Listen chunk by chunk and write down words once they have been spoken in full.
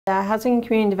The Housing and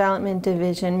Community Development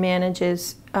Division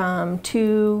manages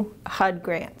two HUD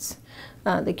grants,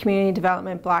 the Community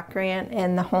Development Block Grant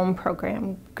and the Home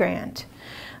Program Grant.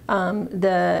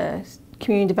 The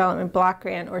Community Development Block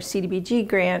Grant, or CDBG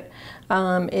grant,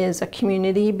 is a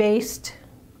community-based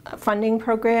funding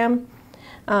program,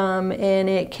 and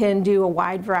it can do a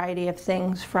wide variety of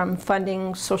things, from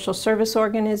funding social service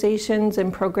organizations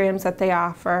and programs that they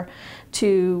offer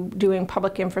to doing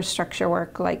public infrastructure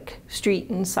work like street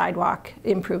and sidewalk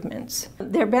improvements.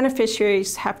 Their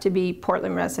beneficiaries have to be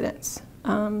Portland residents.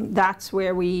 That's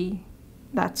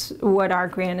what our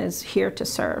grant is here to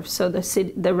serve, so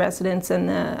the residents and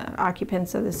the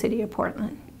occupants of the city of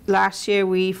Portland. Last year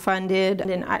we funded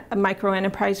a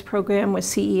micro-enterprise program with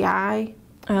CEI.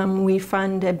 We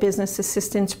fund a business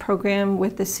assistance program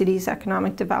with the city's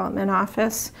Economic Development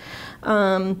Office.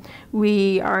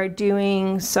 We are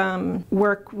doing some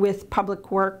work with Public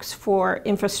Works for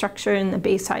infrastructure in the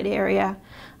Bayside area.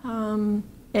 And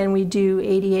we do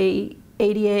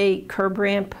ADA curb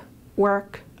ramp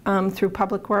work through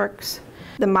Public Works.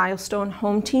 The Milestone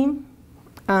Home Team.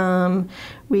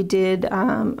 We did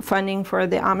funding for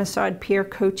the Amistad Peer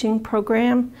Coaching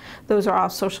Program. Those are all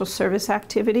social service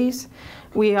activities.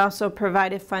 We also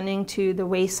provided funding to the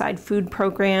Wayside Food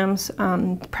Programs,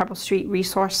 Preble Street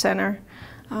Resource Center.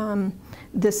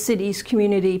 The city's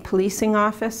Community Policing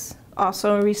Office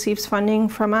also receives funding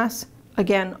from us.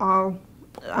 Again, all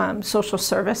social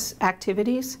service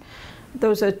activities.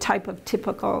 Those are type of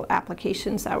typical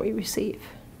applications that we receive.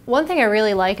 One thing I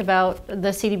really like about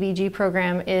the CDBG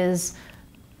program is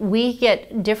we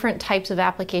get different types of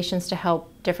applications to help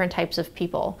different types of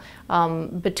people.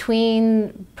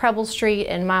 Between Preble Street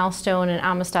and Milestone and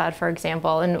Amistad, for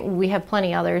example, and we have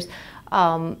plenty others,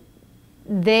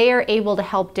 they are able to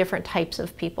help different types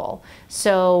of people.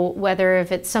 So whether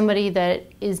if it's somebody that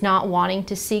is not wanting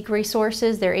to seek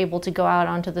resources, they're able to go out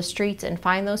onto the streets and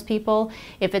find those people.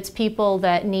 If it's people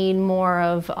that need more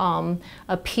of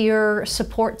a peer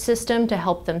support system to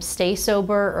help them stay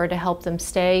sober or to help them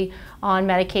stay on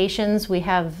medications, we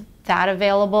have that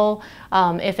available.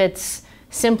 If it's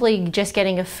simply just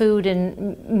getting a food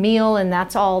and meal and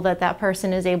that's all that that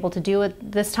person is able to do at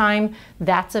this time,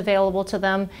 that's available to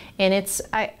them. And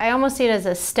I almost see it as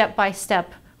a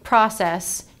step-by-step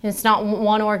process. It's not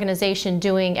one organization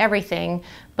doing everything,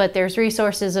 but there's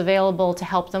resources available to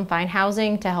help them find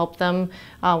housing, to help them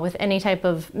with any type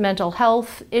of mental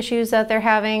health issues that they're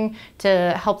having,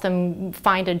 to help them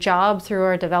find a job through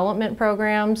our development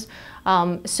programs.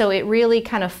 So it really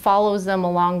kind of follows them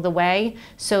along the way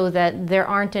so that there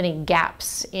aren't any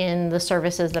gaps in the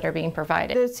services that are being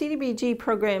provided. The CDBG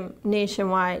program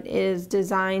nationwide is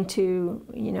designed to,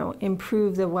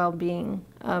 improve the well-being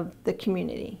of the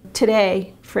community.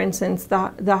 Today, for instance,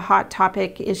 the hot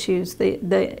topic issues,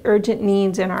 the urgent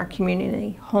needs in our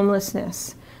community,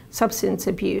 homelessness, substance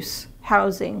abuse,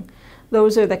 housing,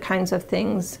 those are the kinds of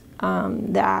things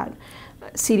that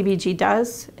CDBG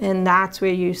does, and that's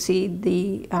where you see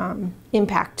the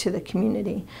impact to the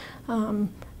community.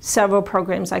 Several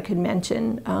programs I could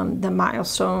mention, the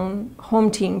Milestone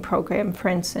Home Team program, for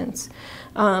instance.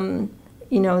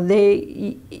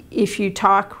 If you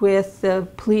talk with the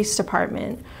police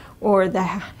department or the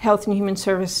Health and Human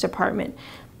Service Department,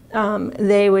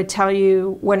 they would tell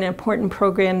you what an important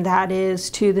program that is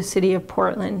to the city of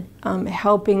Portland,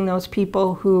 helping those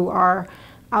people who are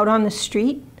out on the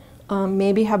street,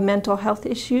 maybe have mental health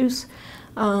issues,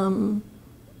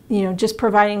 just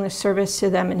providing the service to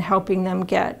them and helping them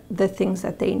get the things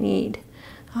that they need.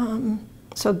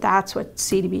 So that's what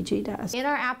CDBG does. In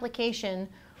our application,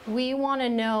 we want to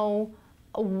know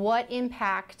what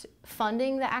impact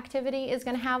funding the activity is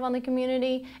going to have on the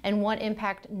community and what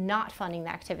impact not funding the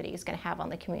activity is going to have on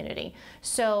the community.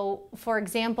 So, for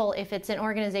example, if it's an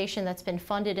organization that's been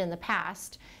funded in the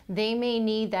past, they may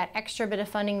need that extra bit of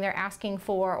funding they're asking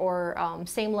for, or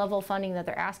same level funding that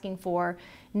they're asking for,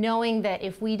 knowing that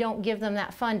if we don't give them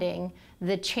that funding,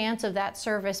 the chance of that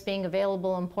service being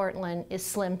available in Portland is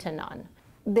slim to none.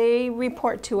 They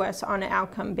report to us on an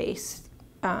outcome-based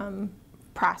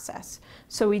process.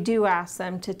 So we do ask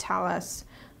them to tell us,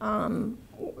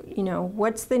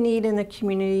 what's the need in the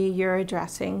community you're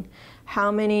addressing?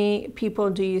 How many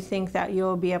people do you think that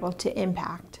you'll be able to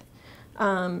impact?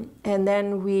 And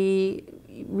then we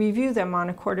review them on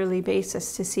a quarterly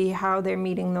basis to see how they're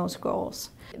meeting those goals.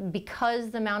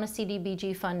 Because the amount of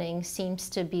CDBG funding seems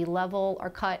to be level or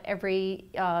cut every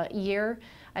year,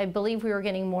 I believe we were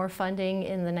getting more funding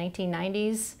in the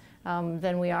 1990s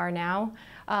than we are now.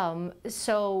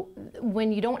 So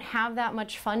when you don't have that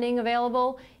much funding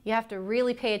available, you have to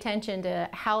really pay attention to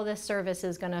how this service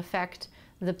is going to affect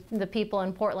the people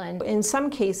in Portland. In some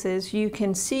cases, you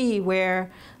can see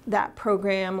where that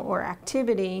program or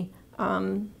activity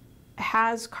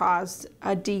has caused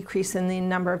a decrease in the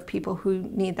number of people who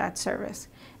need that service.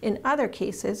 In other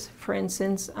cases, for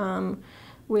instance,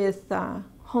 with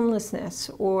homelessness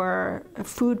or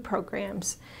food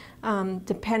programs,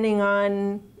 depending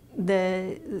on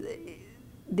the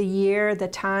year, the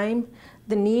time,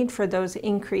 the need for those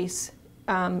increase,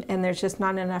 and there's just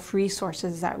not enough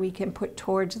resources that we can put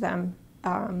towards them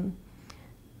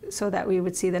so that we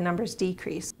would see the numbers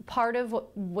decrease. Part of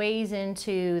what weighs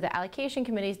into the allocation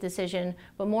committee's decision,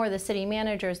 but more the city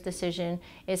manager's decision,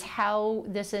 is how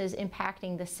this is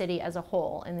impacting the city as a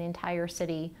whole and the entire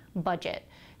city budget.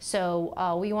 So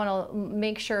we want to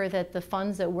make sure that the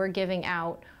funds that we're giving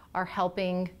out are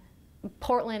helping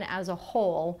Portland as a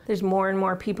whole. There's more and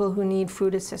more people who need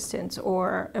food assistance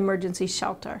or emergency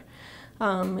shelter.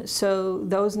 So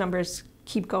those numbers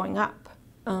keep going up.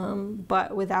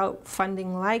 But without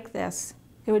funding like this,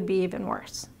 it would be even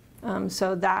worse.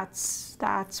 So that's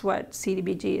what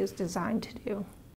CDBG is designed to do.